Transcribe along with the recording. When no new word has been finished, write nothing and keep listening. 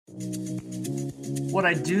What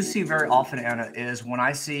I do see very often, Anna, is when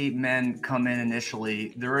I see men come in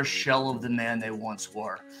initially, they're a shell of the man they once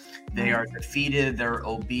were. They are defeated, they're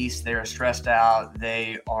obese, they're stressed out,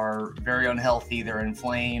 they are very unhealthy, they're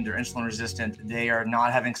inflamed, they're insulin resistant, they are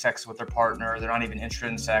not having sex with their partner, they're not even interested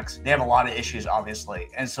in sex. They have a lot of issues, obviously.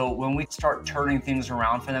 And so when we start turning things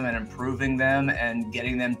around for them and improving them and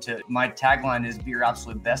getting them to, my tagline is be your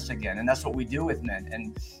absolute best again. And that's what we do with men.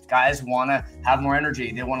 And guys want to have more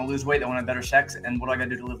energy, they want to lose weight, they want to have better sex, and what do I got to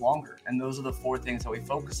do to live longer? And those are the four things that we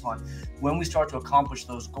focus on. When we start to accomplish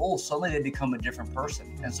those goals, suddenly they become a different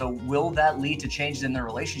person. And so will that lead to changes in their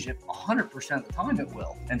relationship? 100% of the time it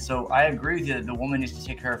will. And so I agree with you that the woman needs to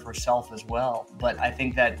take care of herself as well. But I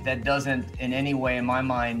think that that doesn't in any way, in my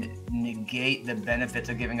mind, negate the benefits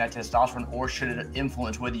of giving a guy testosterone, or should it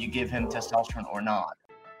influence whether you give him testosterone or not?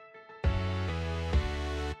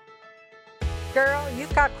 Girl,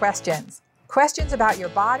 you've got questions. Questions about your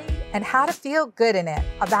body and how to feel good in it,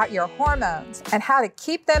 about your hormones and how to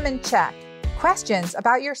keep them in check. Questions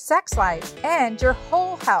about your sex life and your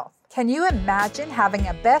whole health. Can you imagine having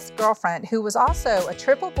a best girlfriend who was also a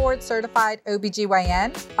triple board certified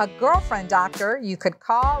OBGYN? A girlfriend doctor you could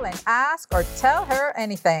call and ask or tell her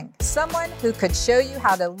anything. Someone who could show you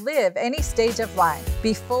how to live any stage of life,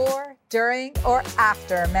 before, during, or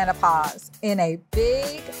after menopause, in a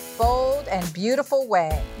big, bold, and beautiful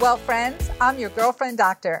way. Well, friends, I'm your girlfriend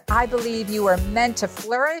doctor. I believe you are meant to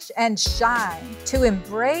flourish and shine, to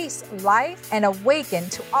embrace life and awaken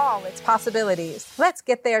to all its possibilities. Let's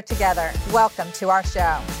get there together. Welcome to our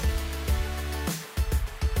show.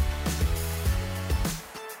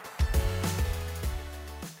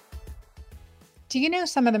 Do you know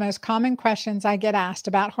some of the most common questions I get asked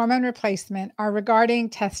about hormone replacement are regarding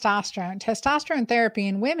testosterone therapy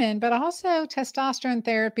in women, but also testosterone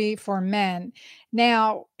therapy for men?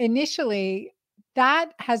 Now, initially,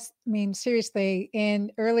 that has, seriously,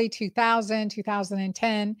 in early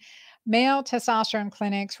 2010, male testosterone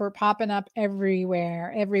clinics were popping up everywhere.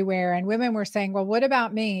 And women were saying, well, what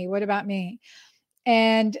about me? What about me?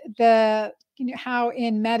 And how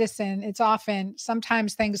in medicine, it's often,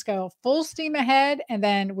 sometimes things go full steam ahead and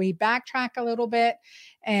then we backtrack a little bit,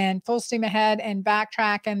 and full steam ahead and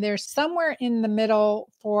backtrack. And there's somewhere in the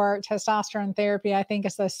middle for testosterone therapy, I think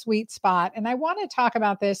is the sweet spot. And I want to talk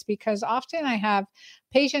about this because often I have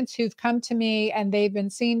patients who've come to me and they've been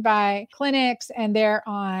seen by clinics and they're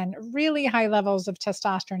on really high levels of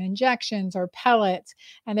testosterone injections or pellets,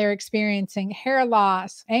 and they're experiencing hair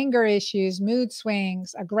loss, anger issues, mood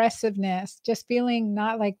swings, aggressiveness, just feeling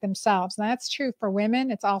not like themselves. And that's true for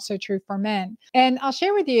women. It's also true for men. And I'll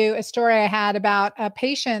share with you a story I had about a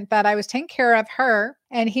patient that I was taking care of her.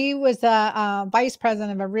 And he was a vice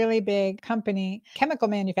president of a really big company, chemical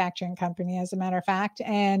manufacturing company, as a matter of fact.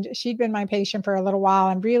 And she'd been my patient for a little while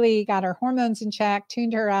and really got her hormones in check,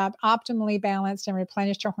 tuned her up, optimally balanced and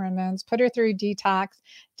replenished her hormones, put her through detox,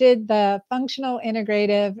 did the functional,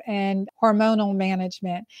 integrative, and hormonal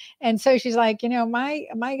management. And so she's like,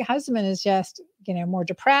 my husband is just, more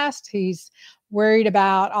depressed. He's worried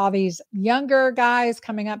about all these younger guys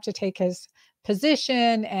coming up to take his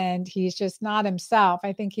position, and he's just not himself.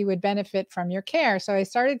 I think he would benefit from your care. So I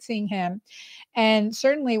started seeing him. And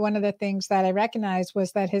certainly one of the things that I recognized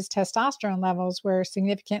was that his testosterone levels were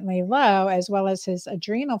significantly low, as well as his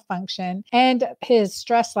adrenal function, and his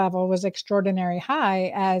stress level was extraordinarily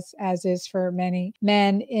high, as is for many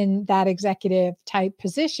men in that executive type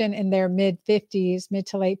position in their mid to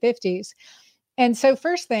late 50s. And so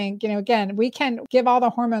first thing, again, we can give all the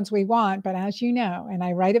hormones we want, but as you know, and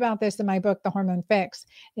I write about this in my book, The Hormone Fix,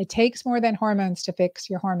 it takes more than hormones to fix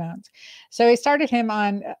your hormones. So I started him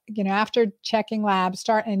on, after checking labs,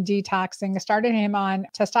 and detoxing, I started him on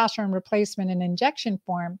testosterone replacement in injection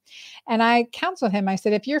form. And I counseled him. I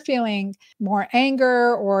said, if you're feeling more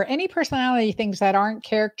anger or any personality things that aren't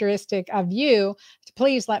characteristic of you,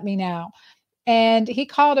 please let me know. And he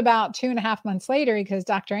called about 2.5 months later. He goes,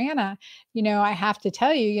 Dr. Anna, I have to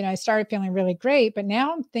tell you, I started feeling really great, but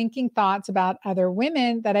now I'm thinking thoughts about other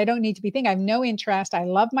women that I don't need to be thinking. I have no interest. I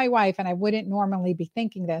love my wife and I wouldn't normally be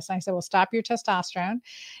thinking this. And I said, well, stop your testosterone.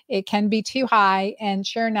 It can be too high. And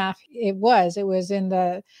sure enough, it was in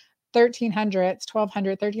the 1300s,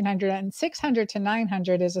 1200, 1300, and 600 to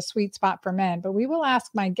 900 is a sweet spot for men. But we will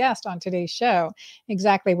ask my guest on today's show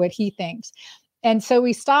exactly what he thinks. And so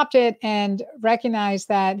we stopped it and recognized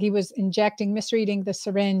that he was misreading the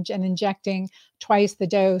syringe and injecting twice the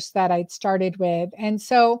dose that I'd started with. And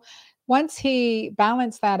so once he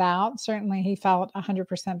balanced that out, certainly he felt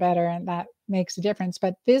 100% better, and that makes a difference.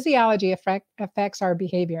 But physiology affects our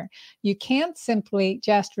behavior. You can't simply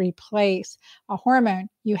just replace a hormone.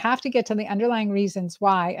 You have to get to the underlying reasons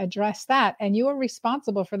why, address that, and you are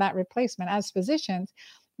responsible for that replacement. As physicians,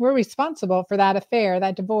 we're responsible for that affair,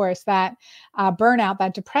 that divorce, that burnout,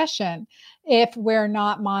 that depression, if we're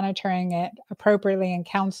not monitoring it appropriately and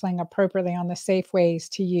counseling appropriately on the safe ways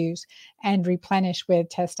to use and replenish with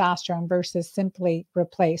testosterone versus simply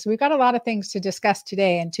replace. We've got a lot of things to discuss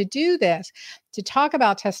today. And to do this, to talk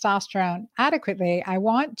about testosterone adequately, I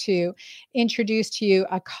want to introduce to you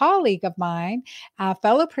a colleague of mine, a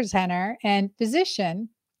fellow presenter and physician,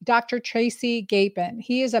 Dr. Tracy Gapin.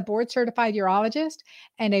 He is a board certified urologist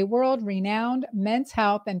and a world renowned men's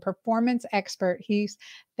health and performance expert. He's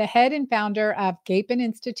the head and founder of Gapin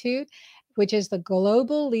Institute, which is the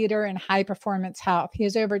global leader in high performance health. He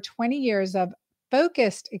has over 20 years of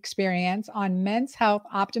focused experience on men's health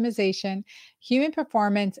optimization, human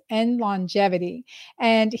performance, and longevity.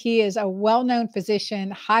 And he is a well-known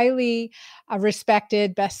physician, highly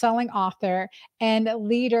respected, best-selling author, and a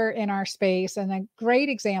leader in our space, and a great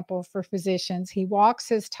example for physicians. He walks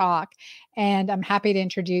his talk, and I'm happy to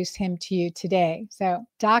introduce him to you today. So,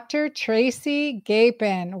 Dr. Tracy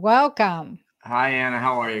Gapin, welcome. Hi, Anna.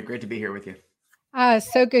 How are you? Great to be here with you.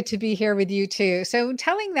 So good to be here with you too. So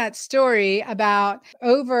telling that story about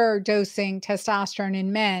overdosing testosterone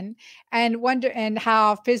in men and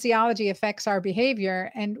how physiology affects our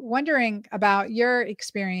behavior, and wondering about your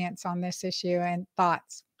experience on this issue and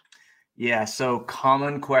thoughts. Yeah, so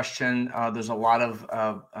common question. There's a lot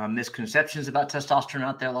of misconceptions about testosterone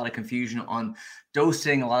out there, a lot of confusion on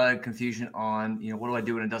dosing, a lot of confusion on, what do I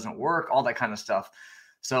do when it doesn't work, all that kind of stuff.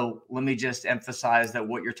 So let me just emphasize that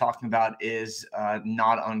what you're talking about is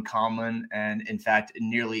not uncommon. And in fact,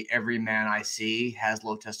 nearly every man I see has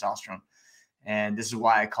low testosterone. And this is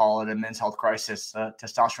why I call it a men's health crisis, a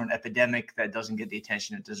testosterone epidemic that doesn't get the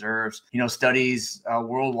attention it deserves. Studies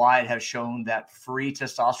worldwide have shown that free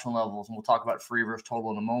testosterone levels, and we'll talk about free versus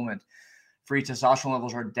total in a moment, free testosterone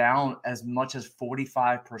levels are down as much as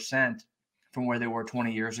 45% from where they were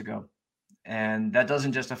 20 years ago. And that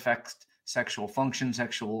doesn't just affect sexual function,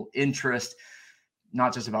 sexual interest,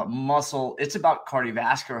 not just about muscle. It's about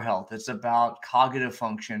cardiovascular health. It's about cognitive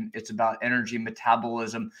function. It's about energy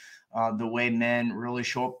metabolism, the way men really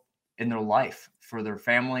show up in their life for their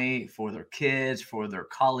family, for their kids, for their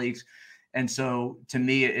colleagues. And so to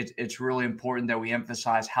me, it's really important that we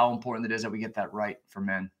emphasize how important it is that we get that right for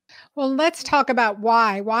men. Well, let's talk about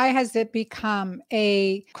why. Why has it become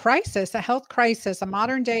a crisis, a health crisis, a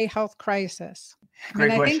modern day health crisis?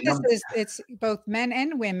 Great I question. think it's both men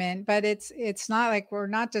and women, but it's not like we're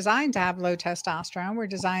not designed to have low testosterone. We're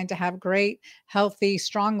designed to have great, healthy,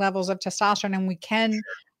 strong levels of testosterone, and we can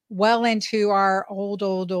well into our old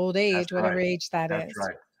age, That's whatever right. age that That's is.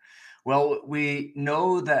 right. Well, we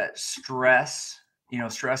know that stress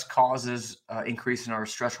causes increase in our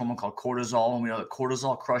stress hormone called cortisol. And we know that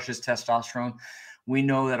cortisol crushes testosterone. We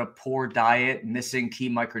know that a poor diet, missing key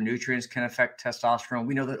micronutrients can affect testosterone.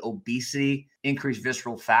 We know that obesity, increased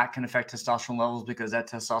visceral fat can affect testosterone levels because that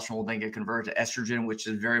testosterone will then get converted to estrogen, which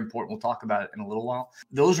is very important. We'll talk about it in a little while.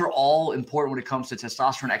 Those are all important when it comes to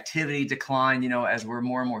testosterone activity decline. As we're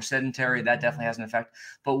more and more sedentary, that definitely has an effect.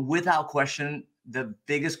 But without question, the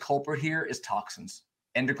biggest culprit here is toxins.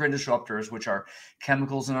 Endocrine disruptors, which are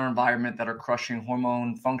chemicals in our environment that are crushing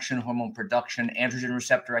hormone function, hormone production, androgen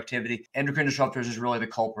receptor activity. Endocrine disruptors is really the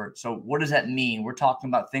culprit. So what does that mean? We're talking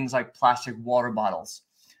about things like plastic water bottles,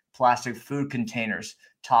 plastic food containers,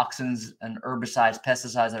 toxins and herbicides,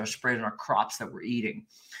 pesticides that are sprayed on our crops that we're eating.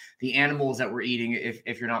 The animals that we're eating,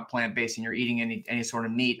 if you're not plant-based and you're eating any sort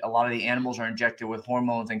of meat, a lot of the animals are injected with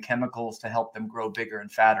hormones and chemicals to help them grow bigger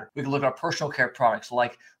and fatter. We can look at personal care products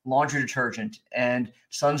like laundry detergent and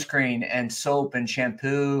sunscreen and soap and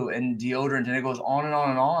shampoo and deodorant, and it goes on and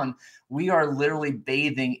on and on. We are literally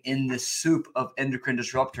bathing in this soup of endocrine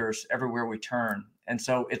disruptors everywhere we turn. And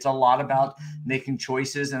so it's a lot about making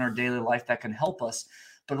choices in our daily life that can help us.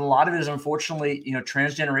 But a lot of it is unfortunately,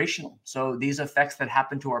 transgenerational. So these effects that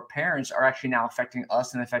happen to our parents are actually now affecting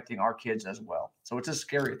us and affecting our kids as well. So it's a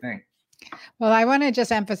scary thing. Well, I want to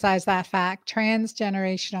just emphasize that fact.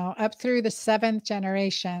 Transgenerational, up through the 7th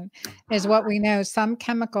generation, is what we know. Some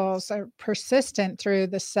chemicals are persistent through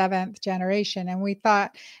the 7th generation. And we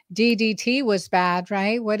thought DDT was bad,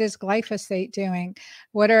 right? What is glyphosate doing?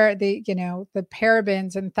 What are the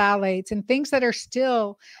parabens and phthalates and things that are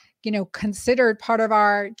still, considered part of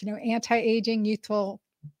our, anti-aging youthful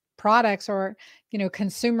products or,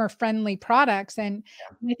 consumer friendly products. And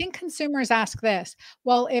I think consumers ask this,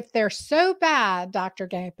 well, if they're so bad, Dr.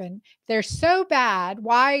 Gapin, they're so bad,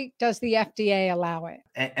 why does the FDA allow it?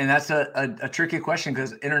 And that's a tricky question,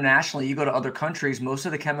 because internationally, you go to other countries, most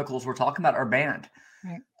of the chemicals we're talking about are banned.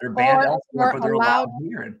 Right. They're banned Or elsewhere, or but they're allowed allowed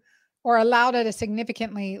here. And or allowed at a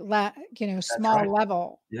significantly that's small right.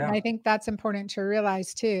 level. And Yeah. I think that's important to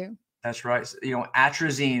realize too. That's right.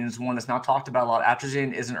 Atrazine is one that's not talked about a lot.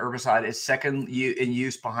 Atrazine is an herbicide. It's second in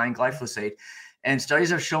use behind glyphosate. And studies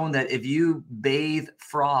have shown that if you bathe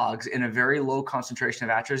frogs in a very low concentration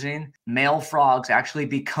of atrazine, male frogs actually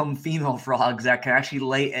become female frogs that can actually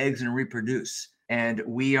lay eggs and reproduce. And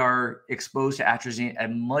we are exposed to atrazine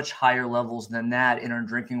at much higher levels than that in our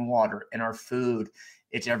drinking water, in our food.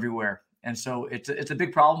 It's everywhere. And so it's a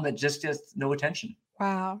big problem that just gets no attention.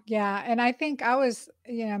 Wow. Yeah. And I think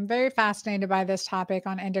I'm very fascinated by this topic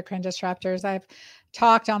on endocrine disruptors. I've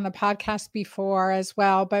talked on the podcast before as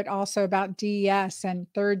well, but also about DES and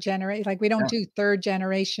third generation. Like we don't Yeah. do third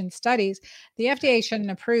generation studies. The FDA shouldn't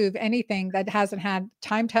approve anything that hasn't had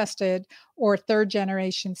time tested or third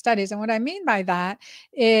generation studies. And what I mean by that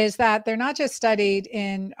is that they're not just studied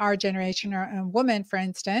in our generation or a woman, for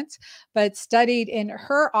instance, but studied in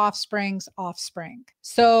her offspring's offspring.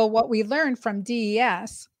 So what we learned from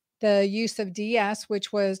DES, the use of DS,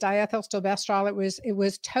 which was diethylstilbestrol, it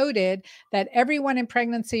was touted that everyone in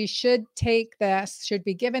pregnancy should take this, should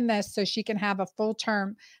be given this so she can have a full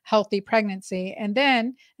term healthy pregnancy. And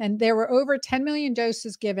there were over 10 million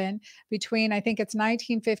doses given between, I think it's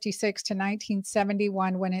 1956 to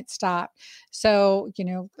 1971 when it stopped. So,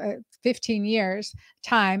 15 years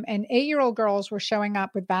time, and 8-year-old girls were showing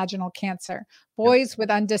up with vaginal cancer, boys with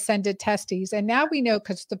undescended testes. And now we know,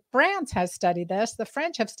 because the France has studied this, the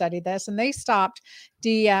French have studied this, and they stopped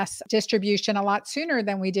DS distribution a lot sooner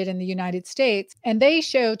than we did in the United States. And they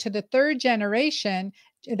show to the third generation,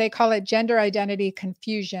 they call it gender identity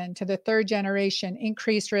confusion, to the third generation,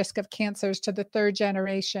 increased risk of cancers to the third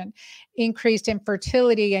generation, increased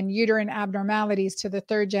infertility and uterine abnormalities to the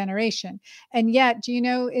third generation. And yet, do you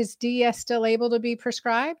know, is DS still able to be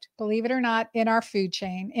prescribed? Believe it or not, in our food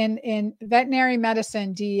chain. In veterinary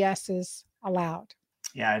medicine, DES is allowed.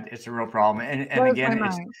 Yeah, it's a real problem. And Blows my again,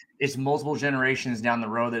 mind. it's multiple generations down the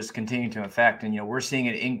road that's continuing to affect. And we're seeing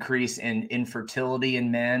an increase in infertility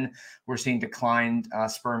in men. We're seeing declined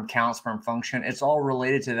sperm count, sperm function. It's all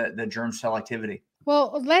related to the germ cell activity.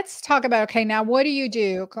 Well, let's talk about, okay, now what do you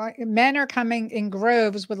do? Men are coming in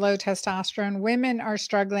groves with low testosterone. Women are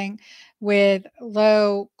struggling with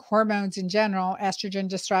low hormones in general, estrogen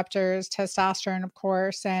disruptors, testosterone, of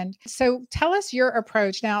course. And so tell us your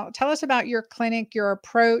approach. Now, tell us about your clinic, your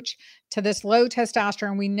approach to this low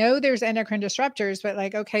testosterone. We know there's endocrine disruptors,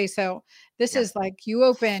 but okay, so this is like you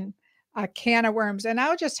open a can of worms. And I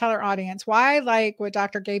would just tell our audience why I like what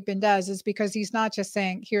Dr. Gapin does is because he's not just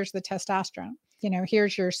saying, here's the testosterone.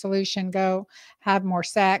 Here's your solution. Go have more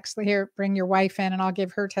sex. Here, bring your wife in and I'll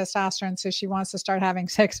give her testosterone so she wants to start having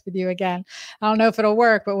sex with you again. I don't know if it'll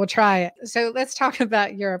work, but we'll try it. So let's talk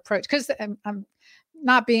about your approach, because I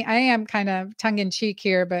am kind of tongue in cheek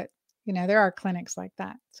here, but there are clinics like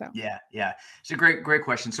that. So yeah, it's a great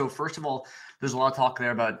question. So first of all, there's a lot of talk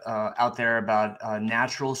there about out there about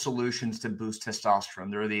natural solutions to boost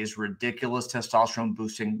testosterone. There are these ridiculous testosterone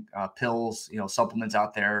boosting pills, supplements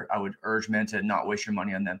out there. I would urge men to not waste your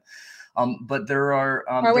money on them. But there are.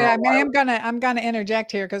 I'm gonna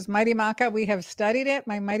interject here, because Mighty Maca, we have studied it.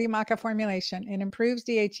 My Mighty Maca formulation, it improves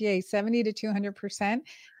DHEA 70 to 200%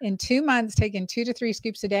 in 2 months, taking 2 to 3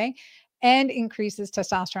 scoops a day, and increases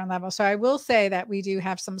testosterone levels. So I will say that we do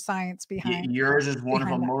have some science behind. Yours is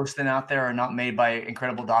wonderful. That. Most of them out there are not made by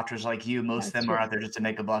incredible doctors like you. Most of them true. are out there just to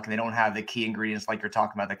make a buck, and they don't have the key ingredients like you're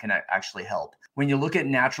talking about that can actually help. When you look at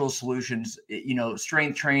natural solutions,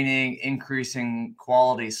 strength training, increasing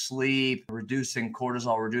quality sleep, reducing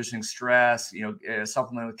cortisol, reducing stress,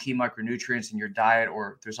 supplement with key micronutrients in your diet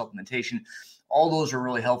or through supplementation, all those are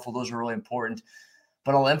really helpful. Those are really important.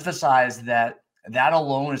 But I'll emphasize that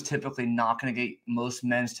alone is typically not going to get most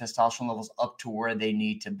men's testosterone levels up to where they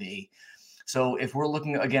need to be. So if we're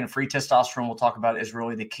looking, again, free testosterone, we'll talk about, is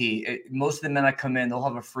really the key. Most of the men that come in, they'll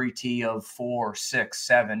have a free T of 4, 6,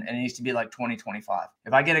 7, and it needs to be like 20, 25.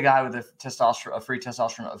 If I get a guy with a free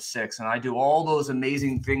testosterone of 6, and I do all those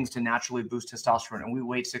amazing things to naturally boost testosterone, and we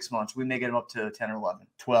wait 6 months, we may get him up to 10 or 11,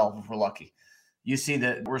 12 if we're lucky. You see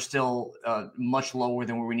that we're still much lower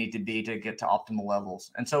than where we need to be to get to optimal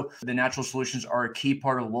levels. And so the natural solutions are a key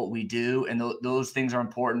part of what we do. And those things are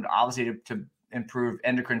important, obviously, to improve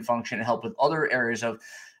endocrine function and help with other areas of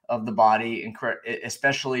of the body, and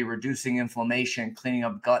especially reducing inflammation, cleaning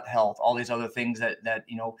up gut health, all these other things that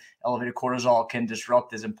elevated cortisol can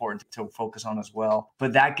disrupt is important to focus on as well.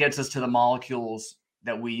 But that gets us to the molecules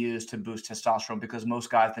that we use to boost testosterone, because most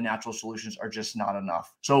guys, the natural solutions are just not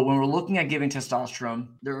enough. So when we're looking at giving testosterone,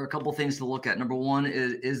 there are a couple things to look at. Number one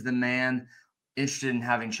is the man interested in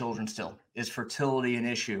having children still? Is fertility an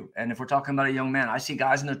issue? And if we're talking about a young man, I see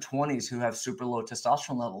guys in their 20s who have super low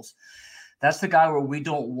testosterone levels. That's the guy where we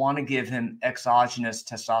don't want to give him exogenous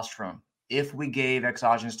testosterone. If we gave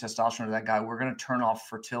exogenous testosterone to that guy, we're going to turn off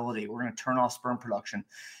fertility. We're going to turn off sperm production.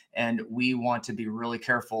 And we want to be really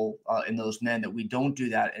careful in those men that we don't do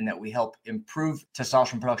that, and that we help improve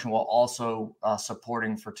testosterone production while also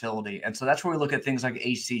supporting fertility. And so that's where we look at things like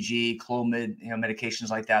HCG, Clomid, medications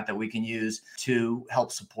like that we can use to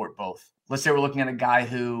help support both. Let's say we're looking at a guy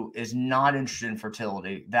who is not interested in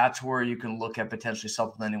fertility. That's where you can look at potentially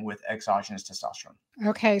supplementing with exogenous testosterone.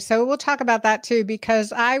 Okay, so we'll talk about that too,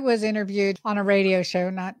 because I was interviewed on a radio show,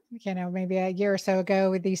 not, maybe a year or so ago,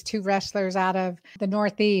 with these two wrestlers out of the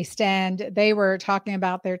Northeast, and they were talking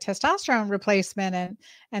about their testosterone replacement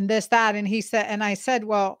and this, that. And I said,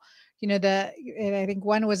 well, I think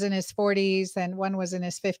one was in his 40s and one was in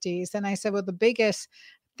his 50s. And I said, well, the biggest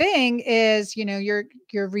thing is,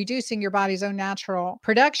 you're reducing your body's own natural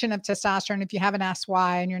production of testosterone if you haven't asked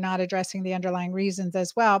why, and you're not addressing the underlying reasons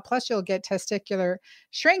as well. Plus you'll get testicular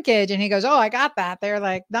shrinkage. And he goes, oh, I got that. They're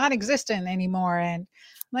like non-existent anymore. And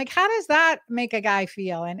like, how does that make a guy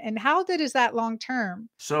feel? And how good is that long term?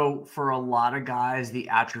 So for a lot of guys, the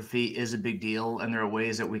atrophy is a big deal, and there are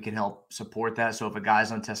ways that we can help support that. So if a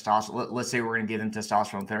guy's on testosterone, let's say we're going to give him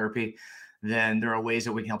testosterone therapy, then there are ways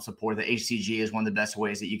that we can help support. The HCG is one of the best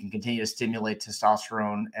ways that you can continue to stimulate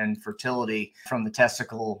testosterone and fertility from the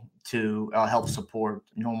testicle to help support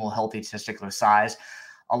normal, healthy testicular size.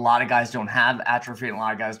 A lot of guys don't have atrophy, and a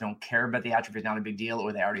lot of guys don't care about the atrophy. It's not a big deal,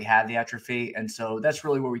 or they already have the atrophy. And so that's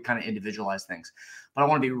really where we kind of individualize things. But I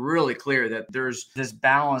want to be really clear that there's this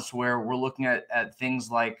balance where we're looking at things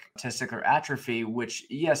like testicular atrophy, which,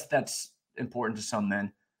 yes, that's important to some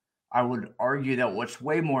men. I would argue that what's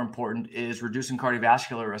way more important is reducing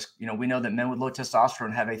cardiovascular risk. We know that men with low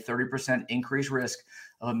testosterone have a 30% increased risk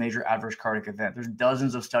of a major adverse cardiac event. There's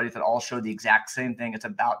dozens of studies that all show the exact same thing. It's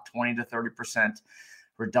about 20 to 30%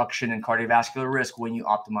 reduction in cardiovascular risk when you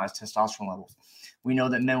optimize testosterone levels. We know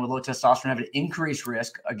that men with low testosterone have an increased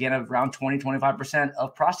risk, again, of around 25%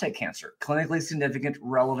 of prostate cancer, clinically significant,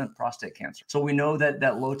 relevant prostate cancer. So we know that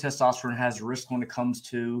low testosterone has risk when it comes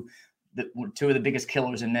to two of the biggest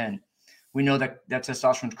killers in men. We know that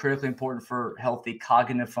testosterone is critically important for healthy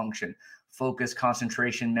cognitive function, focus,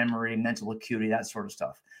 concentration, memory, mental acuity, that sort of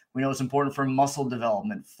stuff. We know it's important for muscle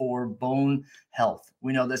development, for bone health.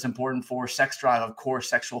 We know that's important for sex drive, of course,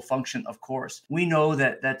 sexual function, of course. We know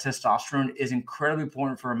that testosterone is incredibly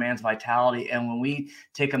important for a man's vitality. And when we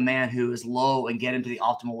take a man who is low and get into the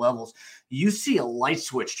optimal levels, you see a light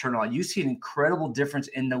switch turn on. You see an incredible difference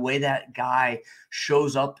in the way that guy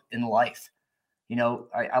shows up in life.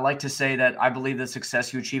 I like to say that I believe the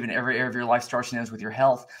success you achieve in every area of your life starts and ends with your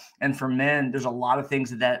health. And for men, there's a lot of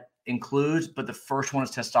things that includes, but the first one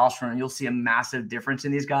is testosterone. And you'll see a massive difference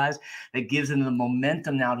in these guys that gives them the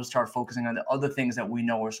momentum now to start focusing on the other things that we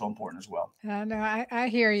know are so important as well. No, I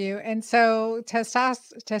hear you. And so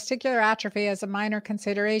testicular atrophy is a minor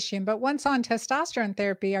consideration, but once on testosterone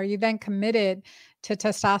therapy, are you then committed to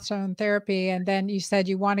testosterone therapy? And then you said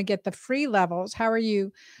you want to get the free levels. How are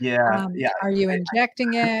you? Yeah. Are you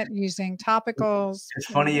injecting it, using topicals? It's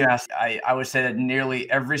funny you asked. I would say that nearly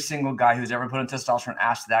every single guy who's ever put on testosterone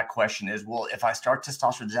asked that question is, well, if I start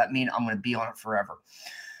testosterone, does that mean I'm going to be on it forever?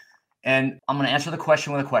 And I'm going to answer the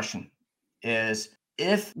question with a question: is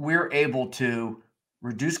if we're able to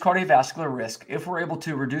reduce cardiovascular risk, if we're able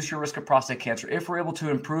to reduce your risk of prostate cancer, if we're able to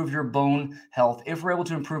improve your bone health, if we're able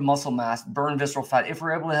to improve muscle mass, burn visceral fat, if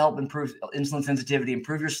we're able to help improve insulin sensitivity,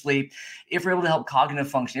 improve your sleep, if we're able to help cognitive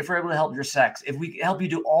function, if we're able to help your sex, if we help you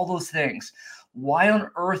do all those things, why on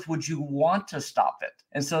earth would you want to stop it?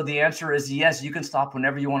 And so the answer is yes, you can stop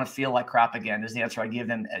whenever you want to feel like crap again, is the answer I give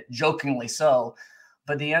them, jokingly so.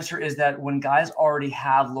 But the answer is that when guys already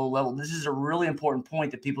have low level, this is a really important point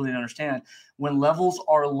that people need to understand. When levels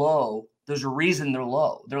are low, there's a reason they're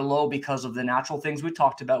low. They're low because of the natural things we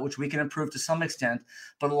talked about, which we can improve to some extent.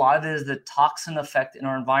 But a lot of it is the toxin effect in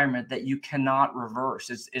our environment that you cannot reverse.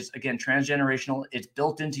 It's again, transgenerational. It's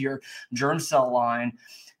built into your germ cell line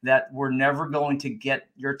that we're never going to get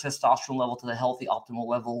your testosterone level to the healthy optimal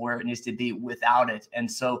level where it needs to be without it.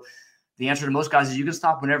 And so the answer to most guys is you can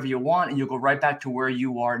stop whenever you want and you'll go right back to where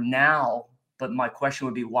you are now But my question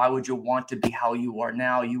would be, why would you want to be how you are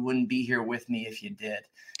now? You wouldn't be here with me if you did.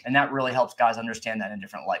 And that really helps guys understand that in a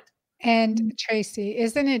different light. And Tracy,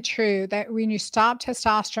 isn't it true that when you stop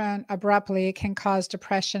testosterone abruptly, it can cause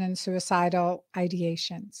depression and suicidal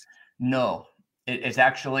ideations? No, it's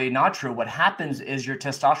actually not true. What happens is your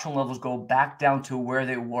testosterone levels go back down to where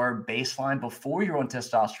they were baseline before you're on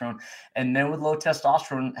testosterone. And men with low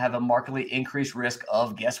testosterone have a markedly increased risk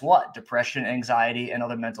of, guess what? Depression, anxiety, and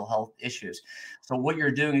other mental health issues. So what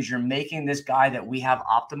you're doing is you're making this guy that we have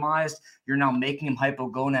optimized, you're now making him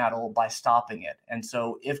hypogonadal by stopping it. And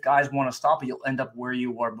so if guys want to stop it, you'll end up where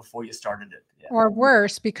you were before you started it. Yeah. Or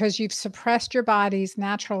worse, because you've suppressed your body's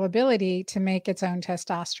natural ability to make its own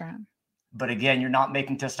testosterone. But again, you're not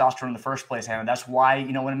making testosterone in the first place, Hannah. That's why,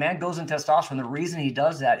 when a man goes in testosterone, the reason he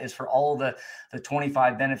does that is for all the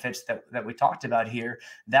 25 benefits that we talked about here.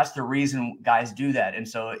 That's the reason guys do that. And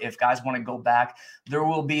so if guys want to go back, there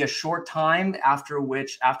will be a short time after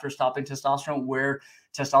stopping testosterone, where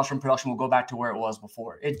testosterone production will go back to where it was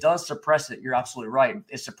before. It does suppress it. You're absolutely right.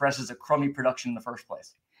 It suppresses a crummy production in the first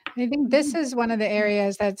place. I think this is one of the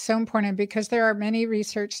areas that's so important, because there are many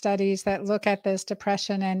research studies that look at this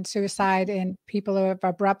depression and suicide in people who have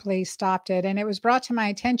abruptly stopped it. And it was brought to my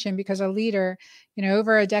attention because a leader,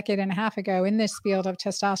 over a decade and a half ago in this field of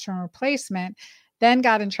testosterone replacement, then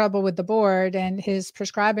got in trouble with the board, and his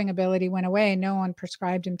prescribing ability went away. No one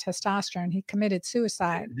prescribed him testosterone. He committed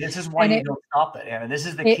suicide. This is why you don't stop it, Anna. This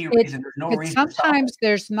is the key reason. There's no reason to stop it. Sometimes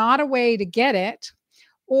there's not a way to get it,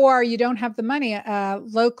 or you don't have the money. A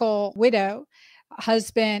local widow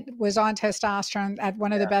husband was on testosterone at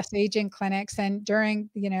one of the best aging clinics, and during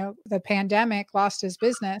the pandemic lost his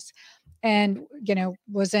business, and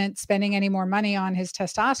wasn't spending any more money on his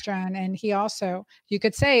testosterone. And he also, you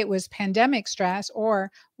could say it was pandemic stress,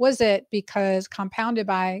 or was it because compounded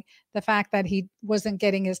by the fact that he wasn't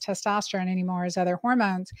getting his testosterone anymore, his other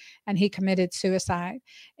hormones, and he committed suicide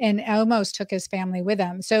and almost took his family with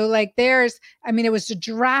him. So it was a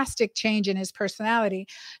drastic change in his personality.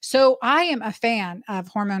 So I am a fan of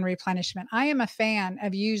hormone replenishment. I am a fan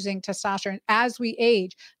of using testosterone as we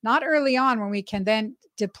age, not early on when we can then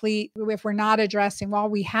deplete if we're not addressing, while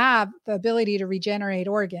we have the ability to regenerate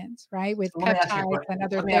organs, right? With peptides and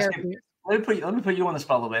other therapies. Let me put you on the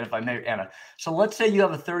spot a little bit, if I may, Anna. So let's say you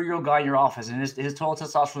have a 30-year-old guy in your office, and his total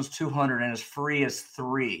testosterone is 200 and his free is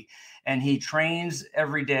 3. And he trains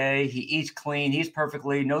every day. He eats clean. He eats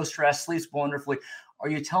perfectly. No stress. Sleeps wonderfully. Are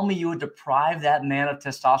you telling me you would deprive that man of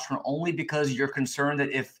testosterone only because you're concerned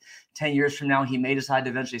that if 10 years from now he may decide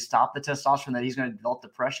to eventually stop the testosterone, that he's going to develop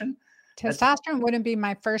depression? Testosterone wouldn't be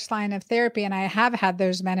my first line of therapy, and I have had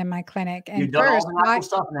those men in my clinic. And you've done all the natural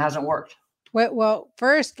stuff and it hasn't worked. Well,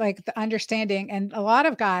 first, like the understanding, and a lot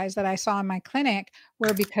of guys that I saw in my clinic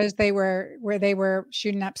were because they were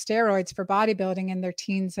shooting up steroids for bodybuilding in their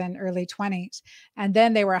teens and early 20s. And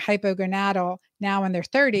then they were hypogonadal now in their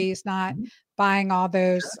 30s, not buying all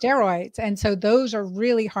those steroids. And so those are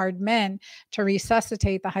really hard men to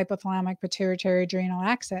resuscitate the hypothalamic pituitary adrenal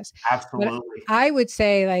axis. Absolutely. But I would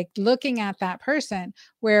say, like, looking at that person,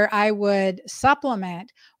 where I would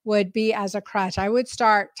supplement would be as a crutch. I would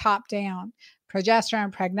start top down: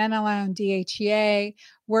 progesterone, pregnenolone, DHEA,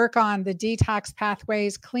 work on the detox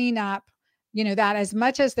pathways, clean up, that as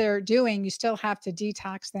much as they're doing, you still have to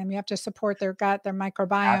detox them. You have to support their gut, their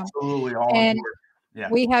microbiome. Absolutely. Yeah.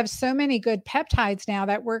 We have so many good peptides now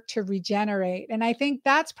that work to regenerate. And I think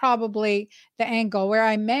that's probably the angle where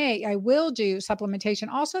I will do supplementation.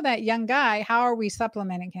 Also, that young guy, how are we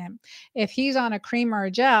supplementing him? If he's on a cream or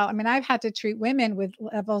a gel, I've had to treat women with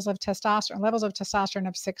levels of testosterone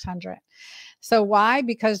of 600. So why?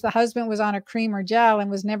 Because the husband was on a cream or gel and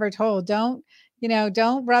was never told, don't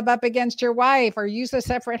rub up against your wife or use a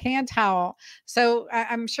separate hand towel. So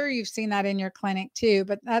I'm sure you've seen that in your clinic too,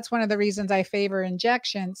 but that's one of the reasons I favor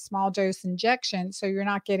injections, small dose injections, so you're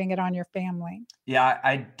not getting it on your family. Yeah,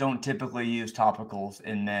 I don't typically use topicals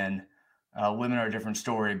in men. Women are a different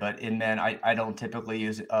story, but in men, I don't typically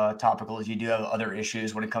use topicals. You do have other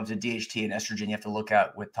issues when it comes to DHT and estrogen you have to look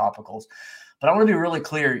at with topicals. But I want to be really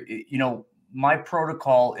clear, my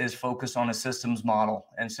protocol is focused on a systems model,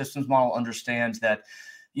 and systems model understands that,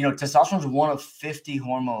 testosterone is one of 50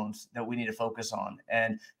 hormones that we need to focus on.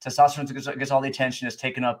 And testosterone gets all the attention. It's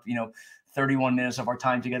taken up, 31 minutes of our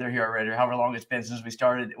time together here already, or however long it's been since we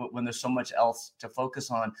started, when there's so much else to focus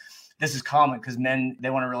on. This is common because men, they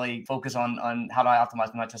want to really focus on how do I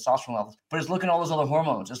optimize my testosterone levels. But it's looking at all those other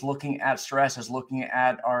hormones. It's looking at stress. It's looking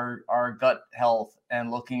at our gut health, and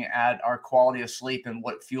looking at our quality of sleep and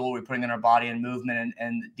what fuel we're putting in our body, and movement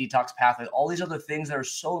and detox pathways, all these other things that are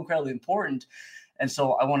so incredibly important. And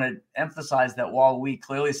so I want to emphasize that while we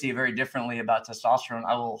clearly see very differently about testosterone,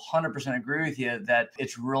 I will 100% agree with you that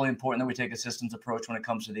it's really important that we take a systems approach when it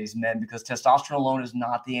comes to these men, because testosterone alone is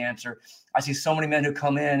not the answer. I see so many men who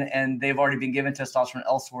come in and they've already been given testosterone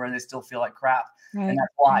elsewhere and they still feel like crap. Right. And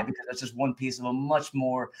that's why, because that's just one piece of a much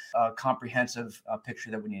more comprehensive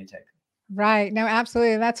picture that we need to take. Right. No,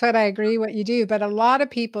 absolutely. That's what I agree what you do. But a lot of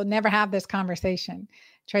people never have this conversation,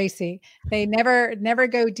 Tracy. They never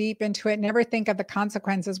go deep into it, never think of the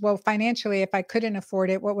consequences. Well, financially, if I couldn't afford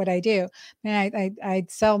it, what would I do? I'd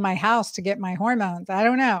sell my house to get my hormones. I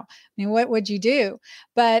don't know. I mean, what would you do?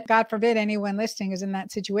 But God forbid anyone listening is in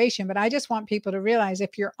that situation. But I just want people to realize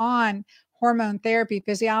if you're on hormone therapy,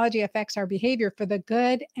 physiology affects our behavior for the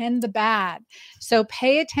good and the bad. So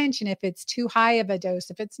pay attention if it's too high of a dose,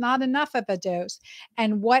 if it's not enough of a dose,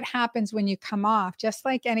 and what happens when you come off. Just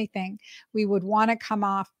like anything, we would want to come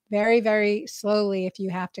off very, very slowly if you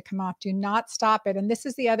have to come off. Do not stop it. And this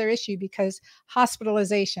is the other issue, because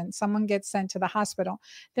hospitalization, someone gets sent to the hospital.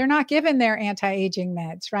 They're not given their anti-aging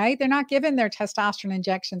meds, right? They're not given their testosterone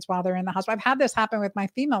injections while they're in the hospital. I've had this happen with my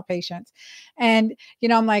female patients. And,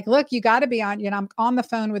 I'm like, look, you got to be on, I'm on the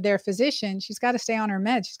phone with their physician. She's got to stay on her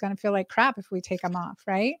meds. She's going to feel like crap if we take them off,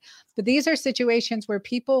 right? But these are situations where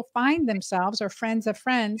people find themselves, or friends of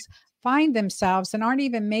friends find themselves, and aren't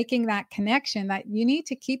even making that connection that you need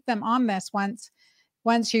to keep them on this once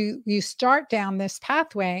you start down this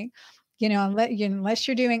pathway, unless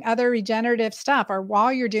you're doing other regenerative stuff, or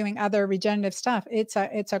while you're doing other regenerative stuff, it's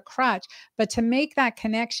a crutch. But to make that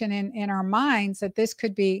connection in our minds that this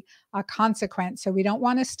could be a consequence. So we don't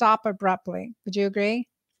want to stop abruptly. Would you agree?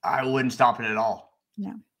 I wouldn't stop it at all.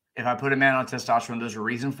 Yeah. If I put a man on testosterone, there's a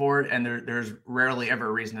reason for it, and there's rarely ever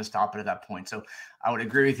a reason to stop it at that point. So I would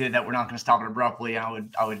agree with you that we're not going to stop it abruptly. I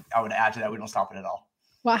would add to that, we don't stop it at all.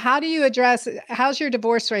 Well, how's your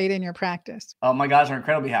divorce rate in your practice? My guys are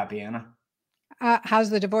incredibly happy, Anna. How's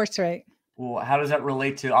the divorce rate? Well, how does that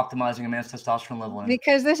relate to optimizing a man's testosterone level? Anna?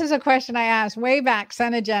 Because this is a question I asked way back,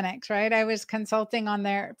 Senegenics, right? I was consulting on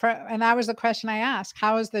and that was the question I asked.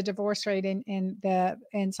 How is the divorce rate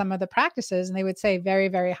in some of the practices? And they would say very,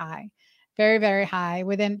 very high. Very, very high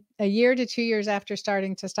within a year to 2 years after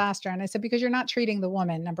starting testosterone. I said, because you're not treating the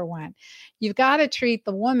woman, number one. You've got to treat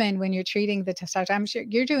the woman when you're treating the testosterone. I'm sure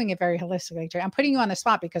you're doing it very holistically. I'm putting you on the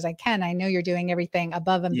spot because I know you're doing everything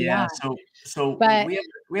above and beyond. But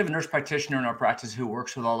we have a nurse practitioner in our practice who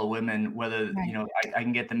works with all the women, whether, right. I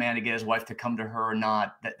can get the man to get his wife to come to her or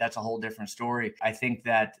not. That's a whole different story. I think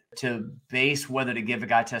that to base whether to give a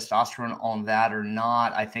guy testosterone on that or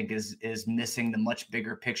not, I think is missing the much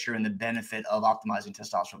bigger picture and the benefit of optimizing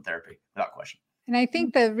testosterone therapy, without question. And I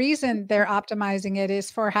think the reason they're optimizing it is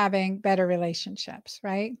for having better relationships,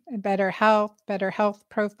 right? And better health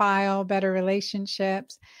profile, better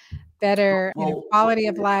relationships, better quality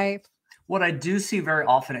of life. What I do see very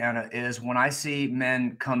often, Anna, is when I see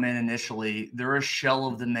men come in initially, they're a shell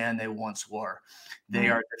of the man they once were. They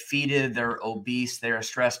are defeated, they're obese, they are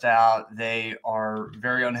stressed out, they are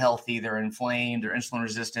very unhealthy, they're inflamed, they're insulin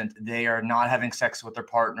resistant, they are not having sex with their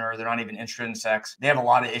partner, they're not even interested in sex. They have a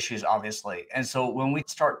lot of issues, obviously. And so when we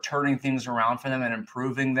start turning things around for them and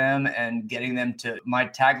improving them and getting them to, my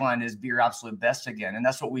tagline is be your absolute best again. And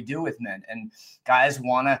that's what we do with men. And guys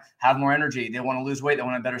want to have more energy, they want to lose weight, they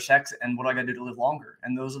want to have better sex. And what do I got to do to live longer?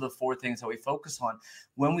 And those are the four things that we focus on.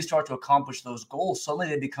 When we start to accomplish those goals, suddenly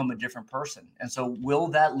they become a different person. And so will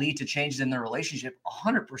that lead to changes in their relationship?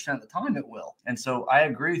 100% of the time it will. And so I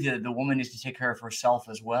agree with you that the woman needs to take care of herself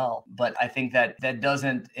as well. But I think that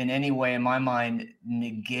doesn't in any way, in my mind,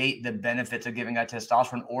 negate the benefits of giving a guy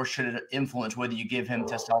testosterone, or should it influence whether you give him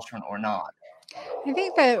testosterone or not? I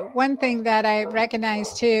think that one thing that I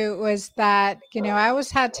recognized too was that, I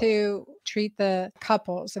always had to treat the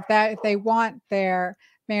couples if they want their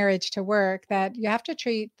marriage to work, that you have to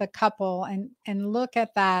treat the couple and look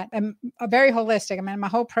at that and very holistic. I mean, my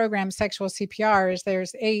whole program, Sexual CPR, is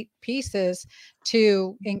there's 8 pieces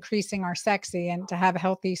to increasing our sexy and to have a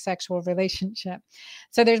healthy sexual relationship.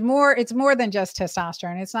 So it's more than just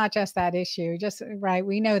testosterone. It's not just that issue. Just right.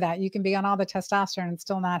 We know that you can be on all the testosterone and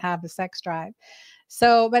still not have the sex drive.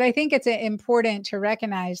 So, but I think it's important to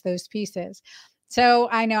recognize those pieces. So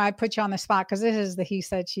I know I put you on the spot because this is the he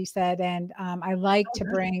said, she said, and I like to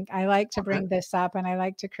bring this up, and I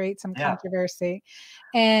like to create some controversy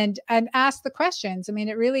and ask the questions. I mean,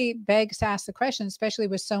 it really begs to ask the question, especially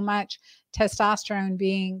with so much testosterone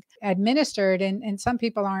being administered, and some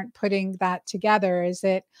people aren't putting that together. Is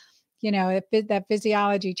it, if that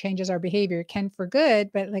physiology changes our behavior, can for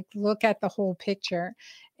good, but look at the whole picture.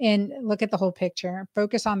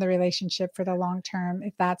 Focus on the relationship for the long term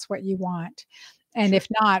if that's what you want. And if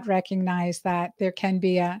not, recognize that there can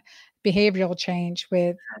be a behavioral change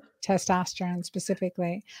with testosterone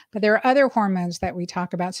specifically. But there are other hormones that we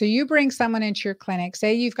talk about. So you bring someone into your clinic,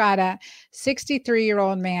 say you've got a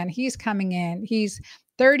 63-year-old man, he's coming in, he's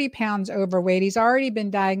 30 pounds overweight, he's already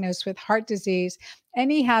been diagnosed with heart disease,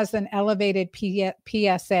 and he has an elevated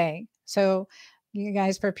PSA. So you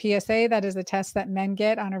guys, for PSA, that is a test that men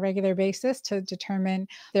get on a regular basis to determine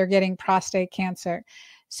they're getting prostate cancer.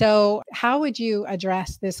 So how would you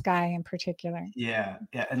address this guy in particular? Yeah.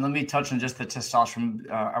 And let me touch on just the testosterone.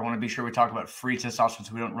 I want to be sure we talk about free testosterone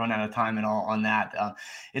so we don't run out of time and all on that.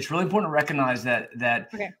 It's really important to recognize that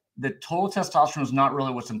Okay. the total testosterone is not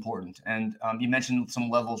really what's important. And you mentioned some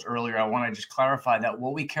levels earlier. I want to just clarify that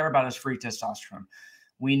what we care about is free testosterone.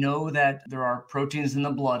 We know that there are proteins in the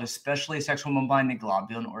blood, especially sexual hormone binding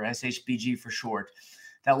globulin, or SHBG for short,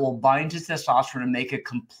 that will bind to testosterone and make it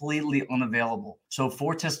completely unavailable. So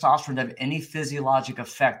for testosterone to have any physiologic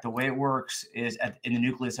effect, the way it works is in the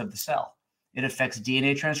nucleus of the cell. It affects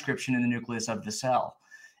DNA transcription in the nucleus of the cell.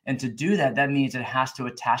 And to do that, that means it has to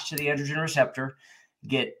attach to the androgen receptor,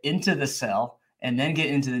 get into the cell, and then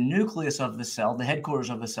get into the nucleus of the cell, the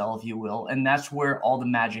headquarters of the cell, if you will. And that's where all the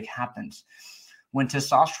magic happens. When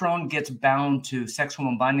testosterone gets bound to sex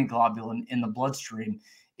hormone binding globulin in the bloodstream,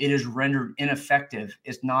 it is rendered ineffective.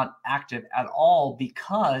 It's not active at all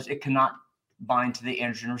because it cannot bind to the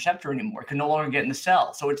androgen receptor anymore. It can no longer get in the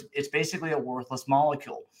cell. So it's basically a worthless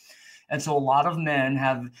molecule. And so a lot of men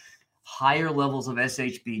have higher levels of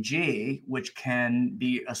SHBG, which can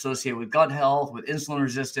be associated with gut health, with insulin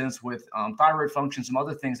resistance, with thyroid function, some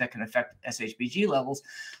other things that can affect SHBG levels.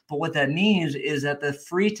 But what that means is that the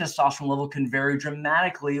free testosterone level can vary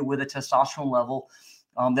dramatically with a testosterone level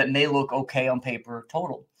that may look okay on paper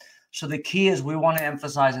total. So the key is we want to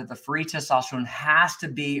emphasize that the free testosterone has to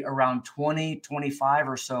be around 20, 25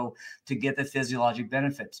 or so to get the physiologic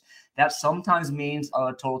benefits. That sometimes means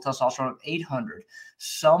a total testosterone of 800.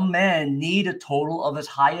 Some men need a total of as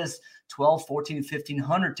high as 12, 14,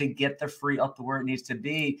 1500 to get the free up to where it needs to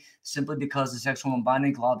be, simply because the sex hormone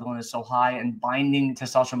binding globulin is so high and binding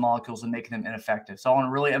testosterone molecules and making them ineffective. So I want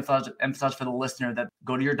to really emphasize for the listener that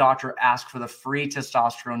go to your doctor, ask for the free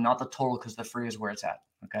testosterone, not the total, because the free is where it's at.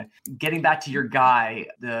 Okay. Getting back to your guy,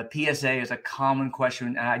 the PSA is a common question.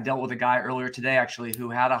 And I dealt with a guy earlier today, actually,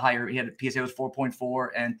 who had he had a PSA was 4.4,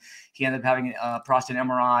 and he ended up having a prostate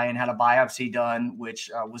MRI and had a biopsy done,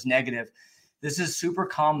 which was negative. This is super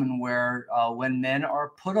common where when men are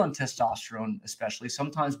put on testosterone, especially,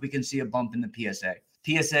 sometimes we can see a bump in the PSA.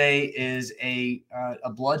 PSA is a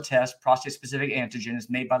blood test, prostate-specific antigen.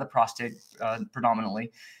 It's made by the prostate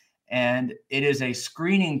predominantly, and it is a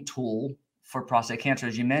screening tool for prostate cancer,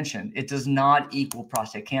 as you mentioned. It does not equal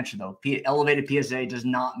prostate cancer, though. Elevated PSA does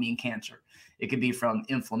not mean cancer. It could be from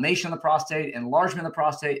inflammation of the prostate, enlargement of the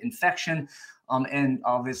prostate, infection, and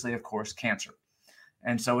obviously, of course, cancer.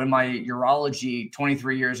 And so in my urology,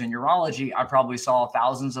 23 years in urology, I probably saw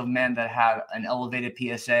thousands of men that had an elevated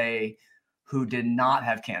PSA who did not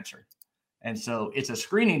have cancer. And so it's a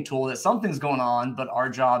screening tool that something's going on, but our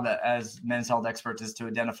job as men's health experts is to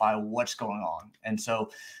identify what's going on. And so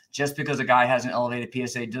just because a guy has an elevated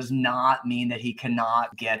PSA does not mean that he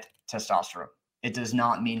cannot get testosterone. It does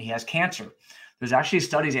not mean he has cancer. There's actually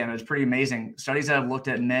studies, Anna, it's pretty amazing. Studies that have looked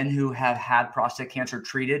at men who have had prostate cancer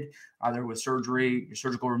treated, either with surgery,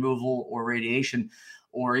 surgical removal, or radiation,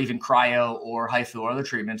 or even cryo or HIFU or other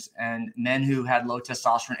treatments, and men who had low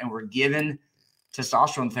testosterone and were given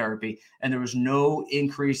testosterone therapy, and there was no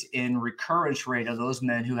increase in recurrence rate of those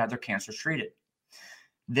men who had their cancers treated.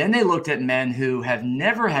 Then they looked at men who have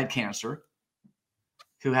never had cancer,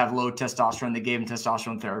 who have low testosterone, they gave them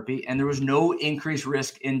testosterone therapy, and there was no increased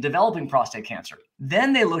risk in developing prostate cancer.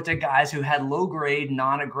 Then they looked at guys who had low-grade,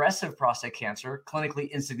 non-aggressive prostate cancer,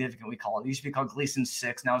 clinically insignificant, we call it. It used to be called Gleason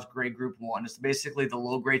 6, now it's grade group 1. It's basically the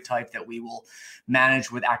low-grade type that we will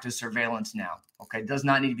manage with active surveillance now. Okay, it does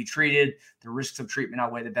not need to be treated. The risks of treatment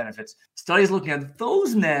outweigh the benefits. Studies looking at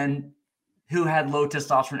those men who had low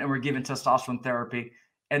testosterone and were given testosterone therapy,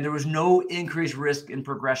 and there was no increased risk in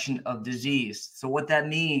progression of disease. So what that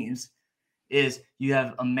means is you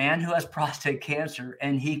have a man who has prostate cancer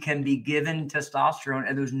and he can be given testosterone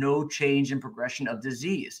and there's no change in progression of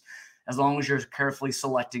disease. As long as you're carefully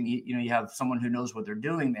selecting, you have someone who knows what they're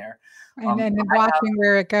doing there. And watching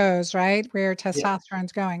where it goes, right? Where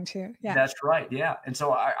testosterone's going to. Yeah. That's right. Yeah. And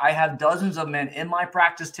so I have dozens of men in my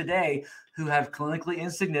practice today who have clinically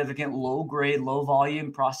insignificant, low-grade,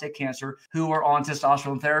 low-volume prostate cancer who are on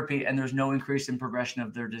testosterone therapy, and there's no increase in progression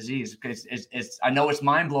of their disease. I know it's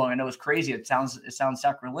mind-blowing. I know it's crazy. It sounds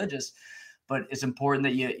sacrilegious, but it's important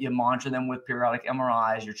that you monitor them with periodic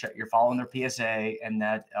MRIs. You're following their PSA, and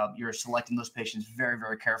that you're selecting those patients very,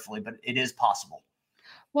 very carefully. But it is possible.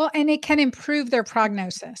 Well, and it can improve their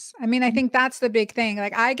prognosis. I mean, I think that's the big thing.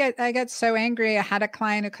 Like I get so angry. I had a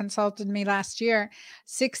client who consulted me last year,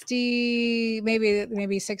 60,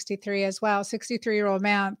 maybe 63 as well, 63-year-old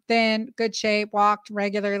man, thin, good shape, walked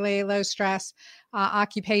regularly, low stress,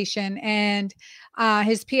 occupation. And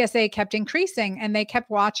his PSA kept increasing, and they kept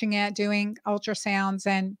watching it, doing ultrasounds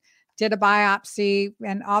and did a biopsy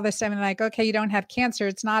and all this stuff. And like, okay, you don't have cancer.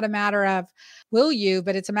 It's not a matter of will you,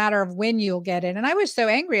 but it's a matter of when you'll get it. And I was so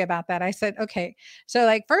angry about that. I said, okay, so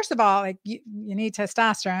like, first of all, like you need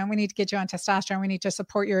testosterone. We need to get you on testosterone. We need to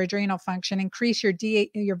support your adrenal function, increase your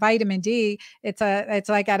your vitamin D. It's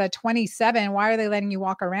like at a 27. Why are they letting you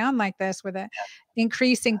walk around like this with a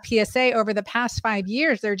increasing PSA over the past 5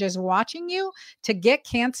 years? They're just watching you to get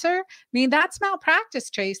cancer. I mean, that's malpractice,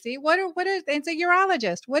 Tracy. It's a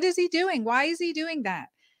urologist. What is he doing? Why is he doing that?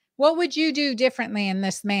 What would you do differently in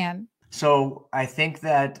this man? So I think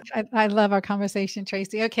that I love our conversation,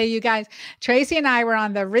 Tracy. Okay, you guys, Tracy and I were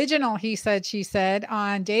on the original He Said, She Said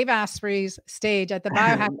on Dave Asprey's stage at the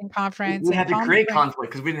biohacking conference. we had to create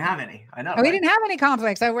conflict because we didn't have any. I know. We didn't have any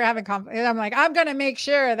conflicts. So we're having conflict. I'm like, I'm going to make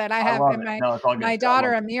sure that I have my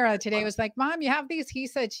daughter Amira today was like, Mom, you have these He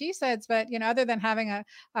Said, She Said, but other than having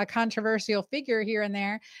a controversial figure here and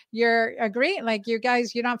there, you're agreeing, like you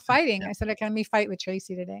guys, you're not fighting. I said, okay, let me fight with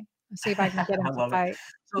Tracy today. Let's see if I can get him to fight.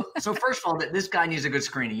 So first of all, this guy needs a good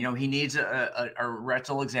screening. He needs a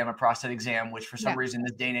rectal exam, a prostate exam, which for some reason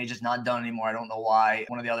this day and age is not done anymore. I don't know why.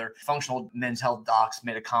 One of the other functional men's health docs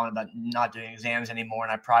made a comment about not doing exams anymore,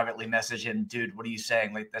 and I privately messaged him, dude, what are you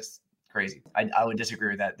saying? Like, that's crazy. I would disagree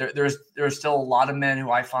with that. There's still a lot of men who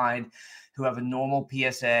I find who have a normal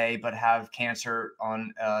PSA but have cancer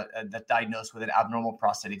on that's diagnosed with an abnormal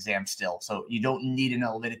prostate exam still. So you don't need an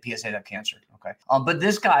elevated PSA to have cancer. Okay. But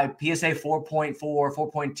this guy, PSA 4.4,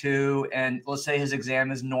 4.2, and let's say his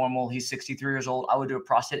exam is normal. He's 63 years old. I would do a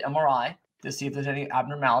prostate MRI to see if there's any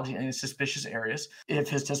abnormality, any suspicious areas. If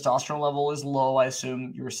his testosterone level is low, I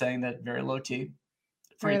assume you were saying that very low T.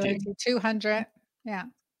 Free T. 200. Yeah.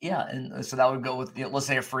 Yeah. And so that would go with, let's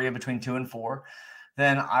say a free of between 2 and 4.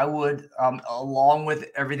 Then I would, along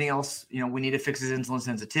with everything else, we need to fix his insulin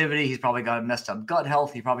sensitivity. He's probably got a messed up gut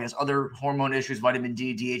health. He probably has other hormone issues, vitamin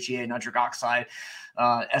D, DHEA, nitric oxide,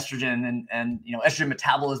 estrogen, and estrogen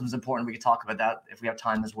metabolism is important. We could talk about that if we have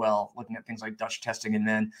time as well, looking at things like Dutch testing in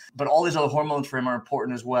men. But all these other hormones for him are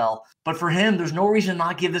important as well. But for him, there's no reason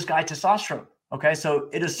not give this guy testosterone. Okay, so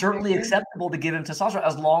it is certainly acceptable to give him testosterone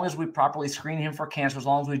as long as we properly screen him for cancer, as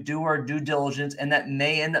long as we do our due diligence, and that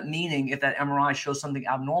may end up meaning if that MRI shows something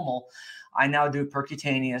abnormal, I now do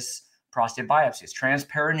percutaneous prostate biopsies,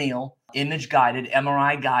 transperineal, image-guided,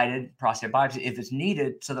 MRI-guided prostate biopsy if it's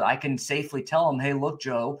needed, so that I can safely tell him, hey, look,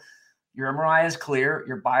 Joe, your MRI is clear,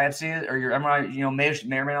 your biopsy or your MRI,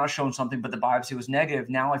 may or may not have shown something, but the biopsy was negative.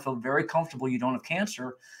 Now I feel very comfortable you don't have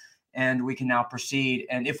cancer, and we can now proceed.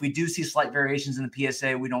 And if we do see slight variations in the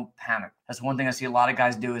PSA, we don't panic. That's one thing I see a lot of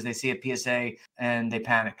guys do is they see a PSA and they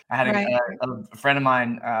panic. I had a friend of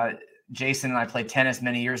mine, Jason, and I played tennis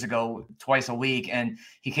many years ago, twice a week. And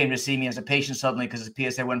he came to see me as a patient suddenly because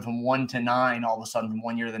his PSA went from 1 to 9 all of a sudden from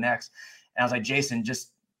 1 year to the next. And I was like, Jason,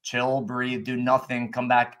 just chill, breathe, do nothing, come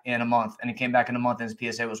back in a month. And he came back in a month and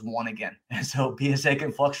his PSA was 1 again. And so PSA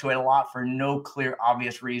can fluctuate a lot for no clear,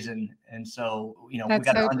 obvious reason. And so, that's we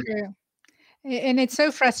got to true. And it's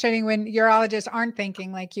so frustrating when urologists aren't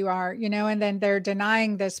thinking like you are, and then they're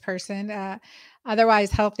denying this person, otherwise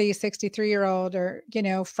healthy 63-year-old or,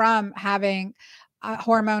 from having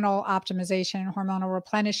hormonal optimization, hormonal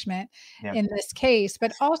replenishment in this case.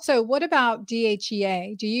 But also, what about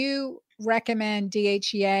DHEA? Do you recommend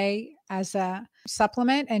DHEA as a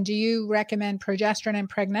supplement? And do you recommend progesterone and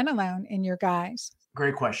pregnenolone in your guys?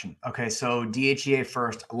 Great question. Okay, so DHEA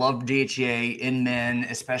first. I love DHEA in men,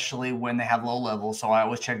 especially when they have low levels. So I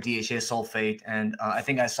always check DHEA sulfate. And I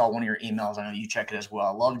think I saw one of your emails. I know you check it as well.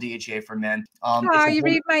 I love DHEA for men. You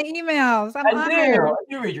read my emails. I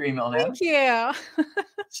do read your email, man. Thank you.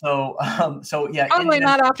 So yeah. Probably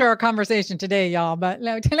not after our conversation today, y'all, but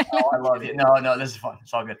no. I love it. No, this is fun.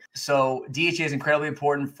 It's all good. So DHEA is incredibly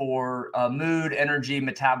important for mood, energy,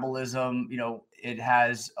 metabolism. It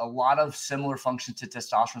has a lot of similar functions to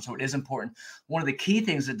testosterone, so it is important. One of the key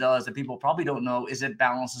things it does that people probably don't know is it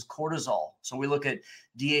balances cortisol. So we look at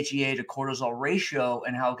DHEA to cortisol ratio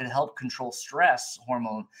and how it can help control stress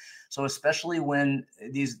hormone. So especially when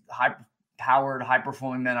these high-powered,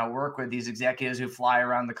 high-performing men I work with, these executives who fly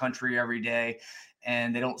around the country every day,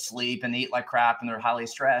 and they don't sleep and they eat like crap and they're highly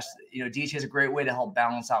stressed, DHEA is a great way to help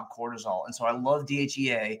balance out cortisol. And so I love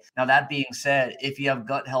DHEA. Now, that being said, if you have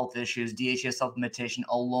gut health issues, DHEA supplementation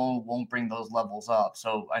alone won't bring those levels up.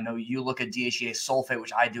 So I know you look at DHEA sulfate,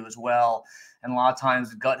 which I do as well. And a lot of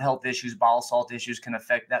times gut health issues, bile salt issues can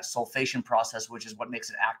affect that sulfation process, which is what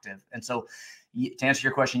makes it active. And so to answer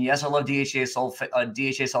your question, yes, I love DHEA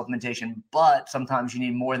supplementation, but sometimes you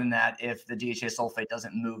need more than that if the DHEA sulfate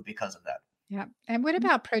doesn't move because of that. Yeah. And what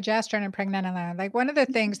about progesterone and pregnenolone? Like one of the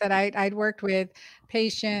things that I'd worked with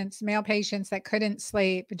patients, male patients that couldn't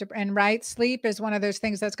sleep, and right, sleep is one of those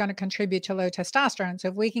things that's going to contribute to low testosterone. So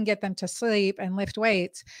if we can get them to sleep and lift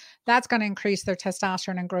weights, that's going to increase their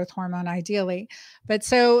testosterone and growth hormone ideally. But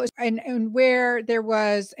so, and where there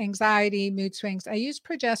was anxiety, mood swings, I use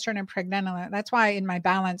progesterone and pregnenolone. That's why in my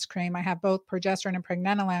balance cream, I have both progesterone and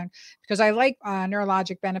pregnenolone because I like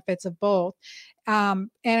neurologic benefits of both. And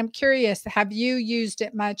I'm curious, have you used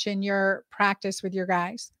it much in your practice with your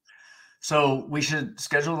guys? So we should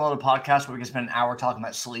schedule another podcast where we can spend an hour talking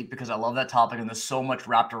about sleep because I love that topic and there's so much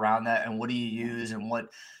wrapped around that. And what do you use and what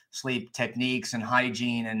sleep techniques and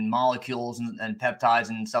hygiene and molecules and peptides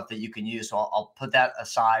and stuff that you can use. So I'll put that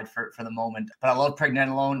aside for the moment. But I love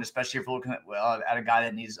pregnenolone, especially if we're looking at a guy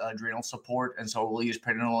that needs adrenal support. And so we'll use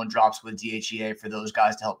pregnenolone drops with DHEA for those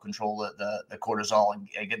guys to help control the cortisol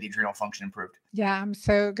and get the adrenal function improved. Yeah, I'm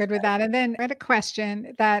so good with that. And then I had a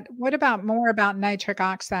question that what about more about nitric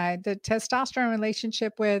oxide, the testosterone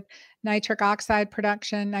relationship with nitric oxide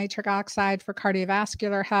production, nitric oxide for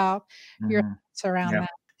cardiovascular health, your thoughts around that?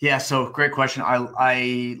 Yeah, so great question.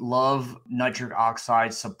 I love nitric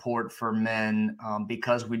oxide support for men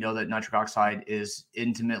because we know that nitric oxide is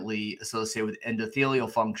intimately associated with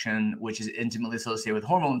endothelial function, which is intimately associated with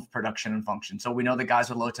hormone production and function. So we know that guys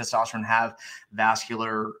with low testosterone have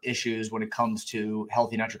vascular issues when it comes to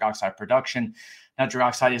healthy nitric oxide production. Nitric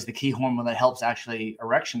oxide is the key hormone that helps actually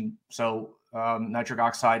erection. So nitric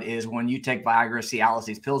oxide is when you take Viagra, Cialis,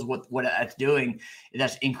 these pills, what it's doing is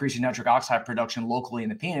that's increasing nitric oxide production locally in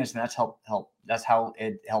the penis, and that's how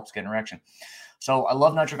it helps get an erection. So I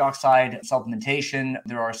love nitric oxide supplementation.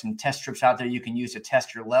 There are some test strips out there you can use to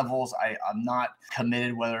test your levels. I'm not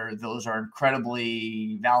committed whether those are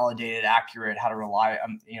incredibly validated, accurate, how to rely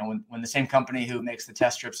on, when the same company who makes the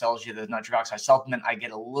test strip sells you the nitric oxide supplement, I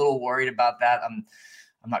get a little worried about that. I'm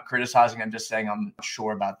not criticizing, I'm just saying I'm not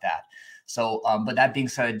sure about that. So, but that being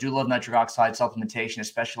said, I do love nitric oxide supplementation,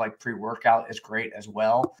 especially like pre-workout is great as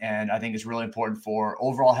well. And I think it's really important for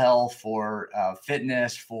overall health, for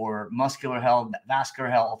fitness, for muscular health, vascular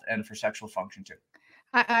health, and for sexual function too.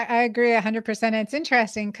 I agree 100%. It's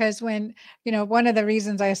interesting because when, one of the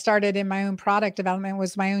reasons I started in my own product development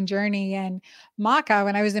was my own journey. And maca,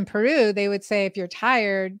 when I was in Peru, they would say, if you're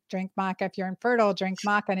tired, drink maca. If you're infertile, drink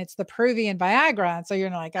maca. And it's the Peruvian Viagra. And so you're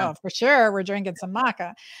like, oh, for sure, we're drinking some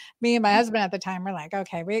maca. Me and my husband at the time were like,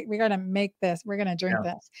 okay, we're going to make this. We're going to drink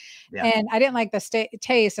this. Yeah. And I didn't like the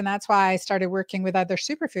taste. And that's why I started working with other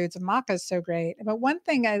superfoods. And maca is so great. But one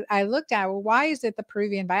thing I looked at, well, why is it the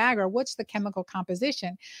Peruvian Viagra? What's the chemical composition?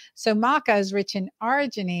 So maca is rich in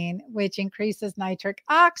arginine, which increases nitric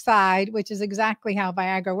oxide, which is exactly how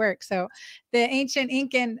Viagra works. So the ancient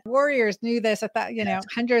Incan warriors knew this at that,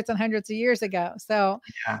 hundreds and hundreds of years ago. So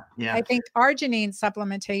I think arginine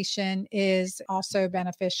supplementation is also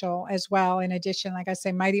beneficial as well. In addition, like I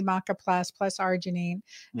say, Mighty Maca plus arginine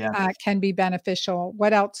can be beneficial.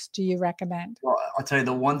 What else do you recommend? Well, I'll tell you,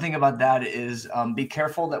 the one thing about that is be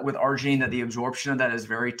careful that with arginine that the absorption of that is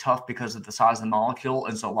very tough because of the size of the molecule.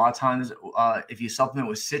 And so a lot of times if you supplement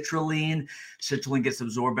with citrulline gets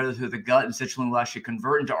absorbed better through the gut, and citrulline will actually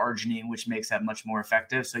convert into arginine, which makes that much more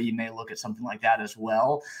effective. So you may look at something like that as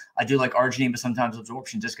well. I do like arginine, but sometimes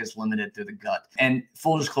absorption just gets limited through the gut. And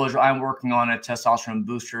full disclosure, I'm working on a testosterone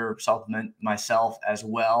booster supplement myself as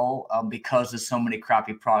well because there's so many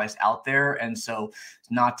crappy products out there. And so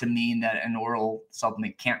it's not to mean that an oral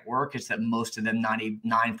supplement can't work. It's that most of them,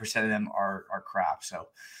 99% of them are crap. So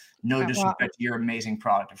no disrespect to your amazing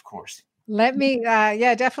product, of course. Let me,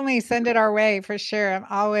 definitely send it our way for sure.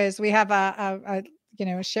 We have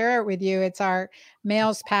share it with you. It's our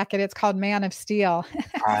males packet. It's called Man of Steel.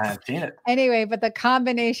 I've seen it. Anyway, but the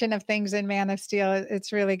combination of things in Man of Steel,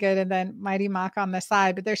 it's really good. And then Mighty Maca on the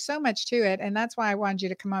side, but there's so much to it. And that's why I wanted you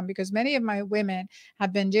to come on, because many of my women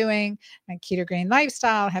have been doing a keto green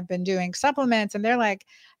lifestyle, have been doing supplements, and they're like,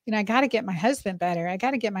 I got to get my husband better. I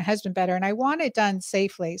got to get my husband better. And I want it done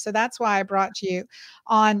safely. So that's why I brought you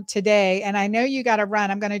on today. And I know you got to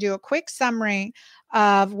run. I'm going to do a quick summary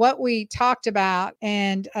of what we talked about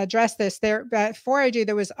and address this there. But before I do,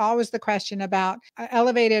 there was always the question about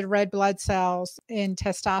elevated red blood cells in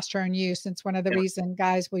testosterone use. It's one of the reasons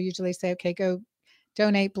guys will usually say, okay, go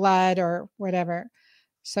donate blood or whatever.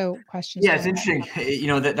 So questions. Yeah, it's interesting.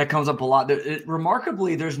 That comes up a lot.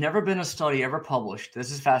 Remarkably, there's never been a study ever published.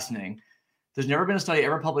 This is fascinating. There's never been a study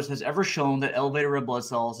ever published that's ever shown that elevated red blood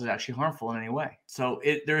cells is actually harmful in any way. So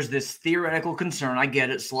there's this theoretical concern. I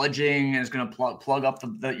get it. Sludging is going to plug up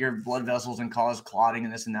your blood vessels and cause clotting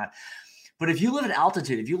and this and that. But if you live at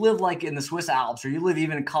altitude, if you live like in the Swiss Alps, or you live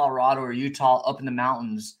even in Colorado or Utah up in the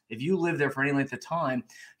mountains, if you live there for any length of time,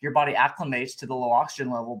 your body acclimates to the low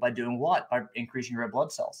oxygen level by doing what? By increasing your red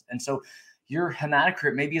blood cells. And so your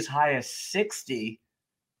hematocrit may be as high as 60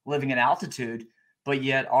 living at altitude, but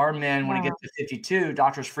yet our men, when it gets to 52,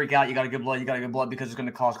 doctors freak out. You got to give blood because it's going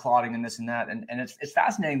to cause clotting and this and that. And it's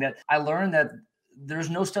fascinating that I learned that there's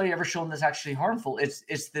no study ever shown that's actually harmful.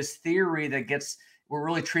 It's this theory that we're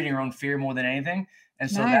really treating our own fear more than anything. And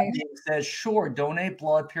so that being said, sure, donate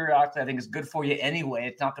blood periodically. I think it's good for you anyway.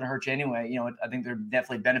 It's not going to hurt you anyway. I think there are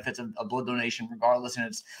definitely benefits of blood donation regardless, and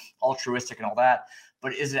it's altruistic and all that.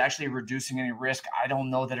 But is it actually reducing any risk? I don't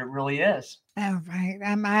know that it really is. Oh, right.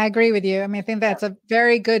 I agree with you. I mean, I think that's a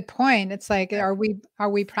very good point. It's like, are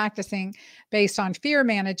we practicing based on fear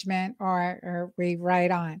management, or are we right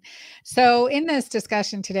on? So in this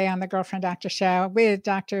discussion today on the Girlfriend Doctor Show with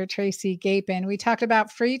Dr. Tracy Gapin, we talked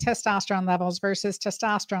about free testosterone levels versus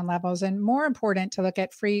testosterone levels, and more important to look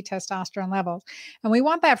at free testosterone levels. And we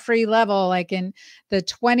want that free level like in the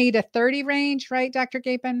 20 to 30 range, right, Dr.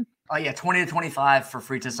 Gapin? Yeah, 20 to 25 for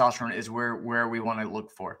free testosterone is where we want to look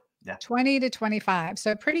for. Yeah. 20 to 25.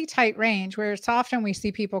 So pretty tight range, where it's often we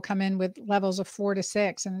see people come in with levels of 4 to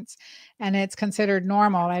 6, and it's considered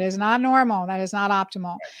normal. That is not normal. That is not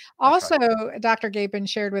optimal. Also, Dr. Gapin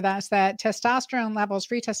shared with us that testosterone levels,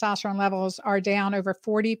 free testosterone levels, are down over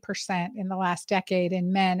 40% in the last decade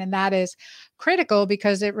in men. And that is critical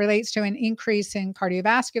because it relates to an increase in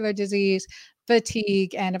cardiovascular disease,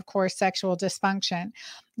 fatigue, and of course, sexual dysfunction.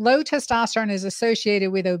 Low testosterone is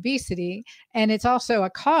associated with obesity, and it's also a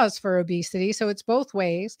cause for obesity. So it's both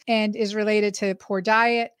ways, and is related to poor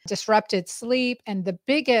diet, disrupted sleep, and the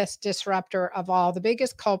biggest disruptor of all, the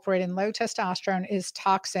biggest culprit in low testosterone is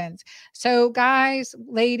toxins. So guys,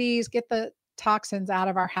 ladies, get the toxins out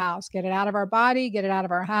of our house, get it out of our body, get it out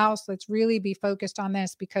of our house. Let's really be focused on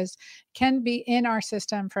this because it can be in our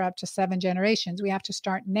system for up to 7 generations. We have to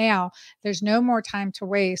start now. There's no more time to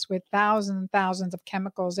waste with thousands and thousands of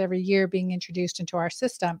chemicals every year being introduced into our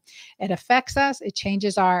system. It affects us. It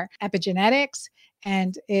changes our epigenetics.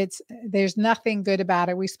 And there's nothing good about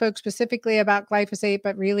it. We spoke specifically about glyphosate,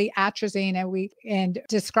 but really atrazine, and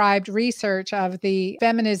described research of the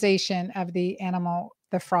feminization of the animal,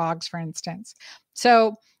 the frogs, for instance.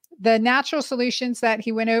 So the natural solutions that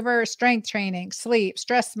he went over are strength training, sleep,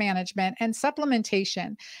 stress management, and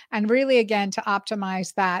supplementation. And really, again, to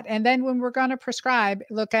optimize that. And then when we're going to prescribe,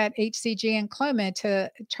 look at HCG and Clomid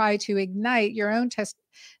to try to ignite your own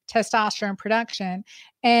testosterone production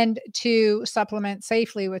and to supplement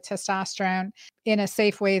safely with testosterone in a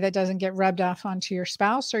safe way that doesn't get rubbed off onto your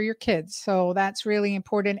spouse or your kids. So that's really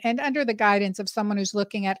important. And under the guidance of someone who's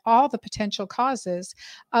looking at all the potential causes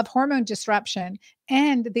of hormone disruption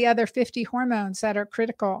and the other 50 hormones that are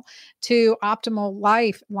critical to optimal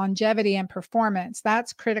life, longevity, and performance.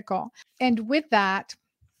 That's critical. And with that,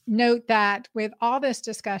 note that with all this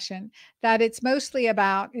discussion, that it's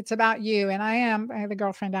about you. And I am the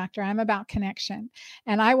Girlfriend Doctor. I'm about connection.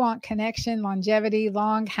 And I want connection, longevity,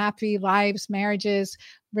 long, happy lives, marriages,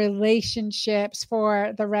 relationships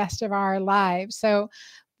for the rest of our lives. So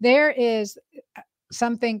there is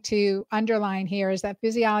something to underline here, is that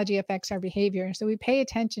physiology affects our behavior. So we pay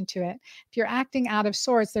attention to it. If you're acting out of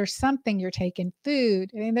sorts, there's something you're taking. Food.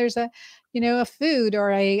 I mean, there's a food,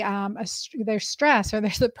 or there's stress, or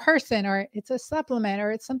there's a person, or it's a supplement,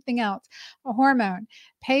 or it's something else, a hormone.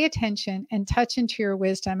 Pay attention and touch into your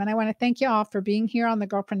wisdom. And I want to thank you all for being here on the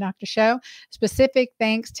Girlfriend Doctor Show. Specific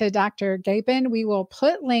thanks to Dr. Gapin. We will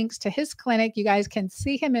put links to his clinic. You guys can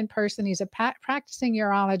see him in person. He's a practicing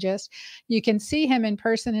urologist. You can see him in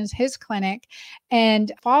person in his clinic,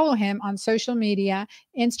 and follow him on social media,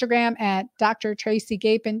 Instagram at Dr. Tracy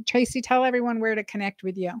Gapin. Tracy, tell everyone where to connect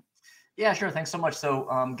with you. Yeah, sure. Thanks so much. So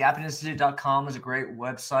gapininstitute.com is a great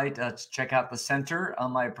website to check out the center.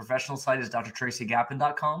 My professional site is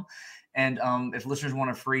drtracygapin.com. And if listeners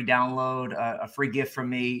want a free download, a free gift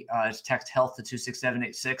from me, it's text health to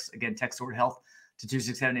 26786. Again, text the word health to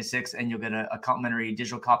 2676, and you'll get a complimentary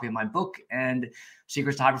digital copy of my book and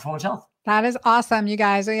Secrets to High Performance Health. That is awesome, you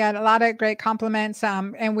guys. We had a lot of great compliments,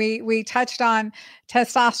 and we touched on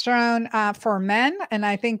testosterone for men, and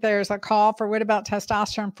I think there's a call for what about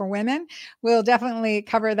testosterone for women. We'll definitely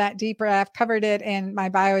cover that deeper. I've covered it in my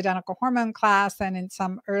bioidentical hormone class and in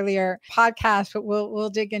some earlier podcasts, but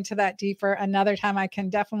we'll dig into that deeper another time. I can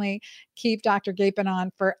definitely keep Dr. Gapin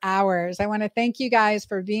on for hours. I want to thank you guys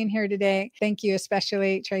for being here today. Thank you,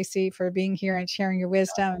 especially Tracy, for being here and sharing your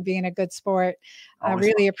wisdom and being a good sport. I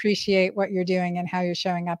really appreciate what you're doing and how you're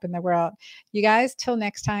showing up in the world. You guys, till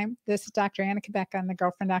next time, this is Dr. Anna Quebec on the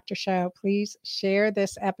Girlfriend Doctor Show. Please share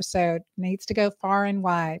this episode. It needs to go far and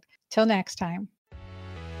wide. Till next time.